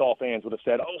Arkansas fans would have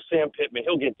said, oh, Sam Pittman,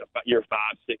 he'll get to year 5,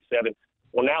 6, 7.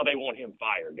 Well, now they want him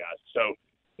fired, guys. So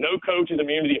no coach is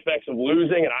immune to the effects of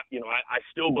losing, and I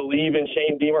still believe in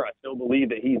Shane Beamer. I still believe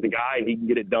that he's the guy and he can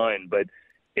get it done. But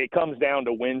it comes down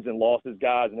to wins and losses,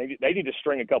 guys, and they need to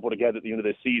string a couple together at the end of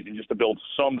this season just to build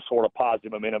some sort of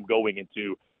positive momentum going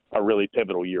into a really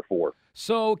pivotal year 4.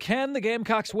 So can the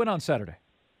Gamecocks win on Saturday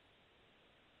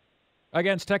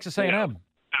against Texas A&M? No.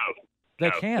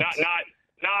 They can't.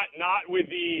 Not with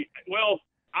the – well –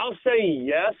 I'll say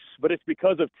yes, but it's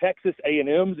because of Texas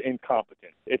A&M's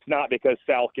incompetence. It's not because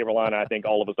South Carolina, I think,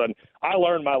 all of a sudden. I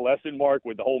learned my lesson, Mark,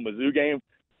 with the whole Mizzou game.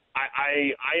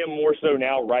 I am more so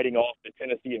now writing off the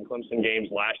Tennessee and Clemson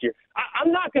games last year.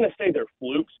 I'm not going to say they're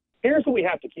flukes. Here's what we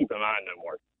have to keep in mind, though,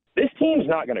 Mark. This team's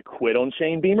not going to quit on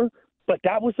Shane Beamer, but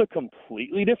that was a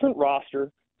completely different roster,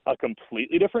 a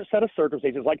completely different set of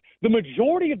circumstances. Like, the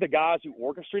majority of the guys who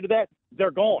orchestrated that,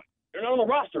 they're gone. They're not on the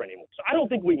roster anymore. So I don't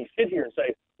think we can sit here and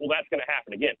say, well, that's going to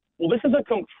happen again. Well, this is a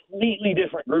completely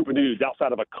different group of dudes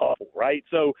outside of a couple, right?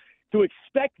 So to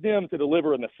expect them to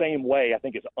deliver in the same way, I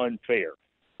think is unfair.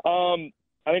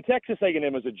 Texas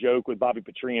A&M is a joke with Bobby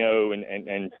Petrino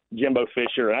and Jimbo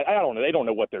Fisher. I don't know. They don't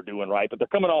know what they're doing, right? But they're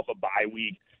coming off a bye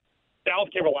week.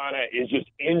 South Carolina is just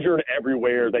injured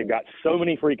everywhere. They've got so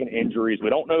many freaking injuries. We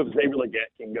don't know if Xavier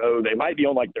Legette can go. They might be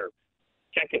on, their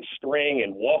second string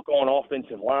and walk-on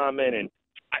offensive linemen. And,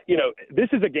 this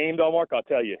is a game, though, Mark, I'll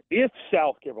tell you. If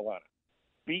South Carolina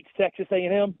beats Texas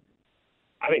A&M,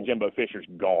 I think Jimbo Fisher's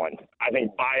gone. I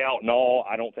think buyout and all,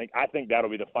 I think that'll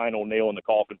be the final nail in the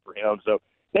coffin for him. So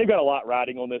they've got a lot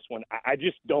riding on this one. I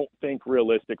just don't think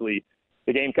realistically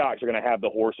the Gamecocks are going to have the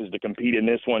horses to compete in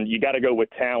this one. You got to go with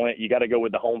talent. You got to go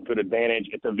with the home field advantage.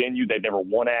 It's a venue they've never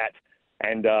won at.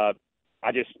 And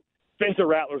Spencer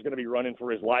Rattler's going to be running for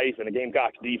his life, and the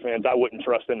Gamecocks defense, I wouldn't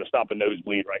trust them to stop a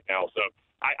nosebleed right now. So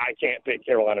I can't pick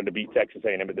Carolina to beat Texas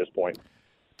A&M at this point.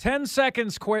 10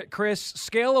 seconds, Chris.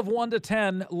 Scale of 1 to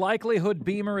 10, likelihood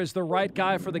Beamer is the right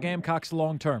guy for the Gamecocks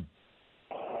long term.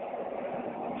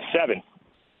 7.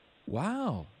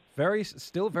 Wow.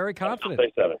 Still very confident. I'll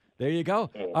say 7. There you go.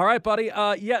 All right, buddy.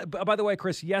 By the way,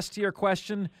 Chris, yes to your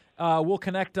question. We'll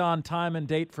connect on time and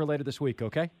date for later this week,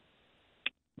 okay?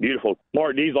 Beautiful.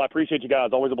 Mark Diesel, I appreciate you guys.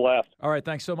 Always a blast. All right,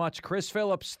 thanks so much. Chris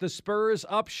Phillips, the Spurs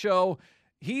Up Show.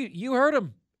 You heard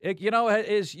him.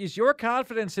 Is your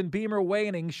confidence in Beamer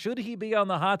waning? Should he be on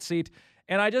the hot seat?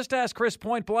 And I just asked Chris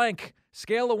point blank,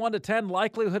 scale of 1 to 10,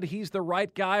 likelihood he's the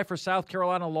right guy for South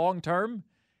Carolina long term?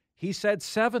 He said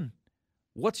 7.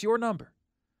 What's your number?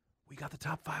 We got the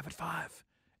top 5 at 5.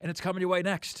 And it's coming your way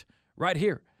next, right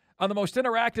here on the most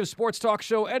interactive sports talk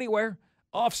show anywhere.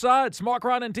 Offsides, Mark,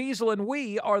 Ron, and Diesel, and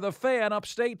we are the Fan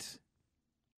Upstate.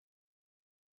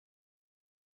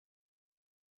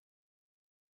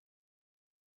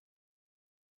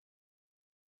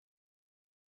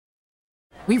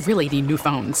 We really need new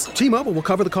phones. T-Mobile will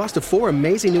cover the cost of 4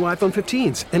 amazing new iPhone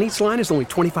 15s, and each line is only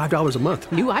 $25 a month.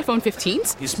 New iPhone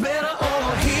 15s? It's better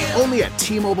over here. Only at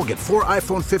T-Mobile, get 4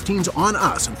 iPhone 15s on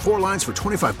us and 4 lines for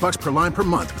 $25 per line per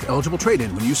month with eligible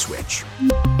trade-in when you switch.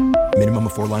 Minimum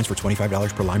of 4 lines for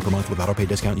 $25 per line per month with autopay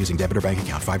discount using debit or bank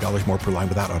account. $5 more per line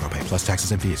without autopay, plus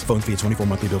taxes and fees. Phone fee at 24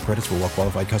 monthly bill credits for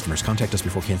well-qualified customers. Contact us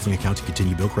before canceling account to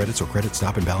continue bill credits or credit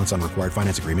stop and balance on required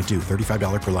finance agreement due.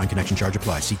 $35 per line connection charge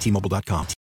applies. See T-Mobile.com.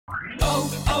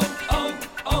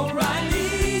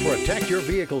 O'Reilly. Protect your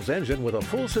vehicle's engine with a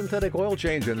full synthetic oil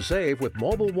change and save with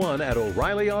Mobile One at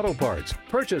O'Reilly Auto Parts.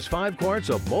 Purchase 5 quarts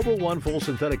of Mobile One full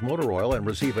synthetic motor oil and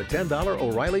receive a $10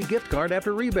 O'Reilly gift card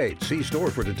after rebate. See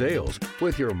store for details.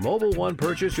 With your Mobile One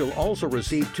purchase, you'll also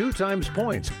receive 2 times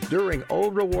points during O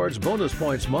Rewards Bonus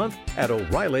Points Month at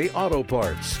O'Reilly Auto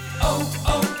Parts.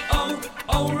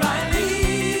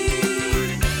 O'Reilly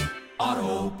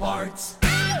Auto Parts.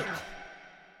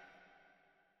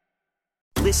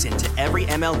 Listen to every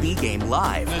MLB game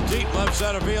live. In the deep left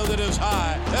center field, it is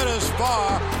high, it is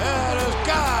far, it is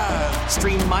gone.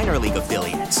 Stream minor league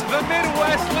affiliates. The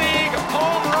Midwest League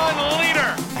home run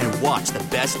leader. And watch the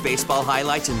best baseball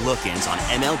highlights and look-ins on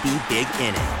MLB Big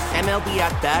Inning. MLB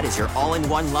At Bat is your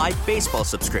all-in-one live baseball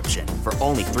subscription for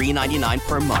only $3.99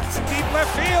 per month. Deep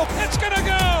left field, it's gonna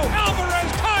go.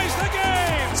 Alvarez ties the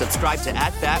game. Subscribe to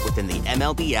At Bat within the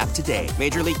MLB app today.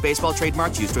 Major League Baseball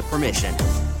trademarks used with permission.